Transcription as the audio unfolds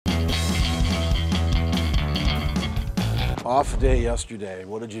Off day yesterday.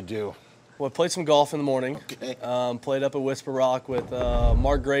 What did you do? Well, I played some golf in the morning. Okay. Played up at Whisper Rock with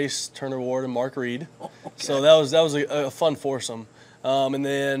Mark Grace, Turner Ward, and Mark Reed. Okay. So that was a fun foursome. And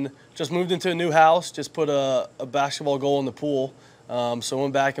then just moved into a new house. Just put a basketball goal in the pool. So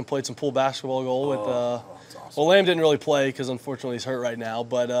went back and played some pool basketball goal with. That's awesome. Well, Lamb didn't really play because unfortunately he's hurt right now.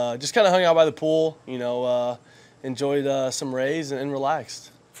 But just kind of hung out by the pool. You know, enjoyed some rays and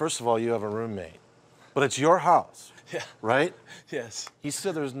relaxed. First of all, you have a roommate, but it's your house. Yeah. Right? Yes. He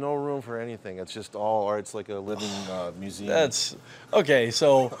said there's no room for anything. It's just all, or it's like a living museum. That's okay.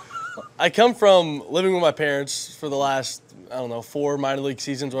 So I come from living with my parents for the last, I don't know, 4 minor league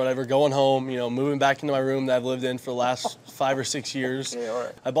seasons or whatever, going home, you know, moving back into my room that I've lived in for the last 5 or 6 years. Okay, all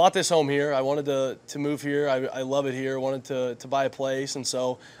right. I bought this home here. I wanted to move here. I love it here. I wanted to buy a place. And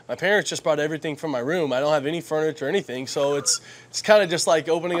so my parents just brought everything from my room. I don't have any furniture or anything. So it's kind of just like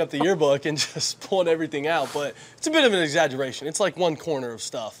opening up the yearbook and just pulling everything out. But it's a bit of an exaggeration. It's like one corner of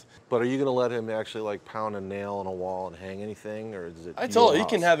stuff. But are you going to let him actually like pound a nail on a wall and hang anything, or is it? I told him he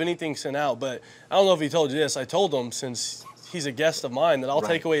can have anything sent out, but I don't know if he told you this. I told him since he's a guest of mine that I'll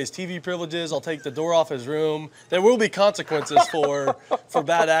take away his TV privileges. I'll take the door off his room. There will be consequences for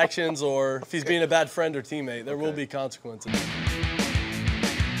bad actions, or if he's being a bad friend or teammate. There will be consequences.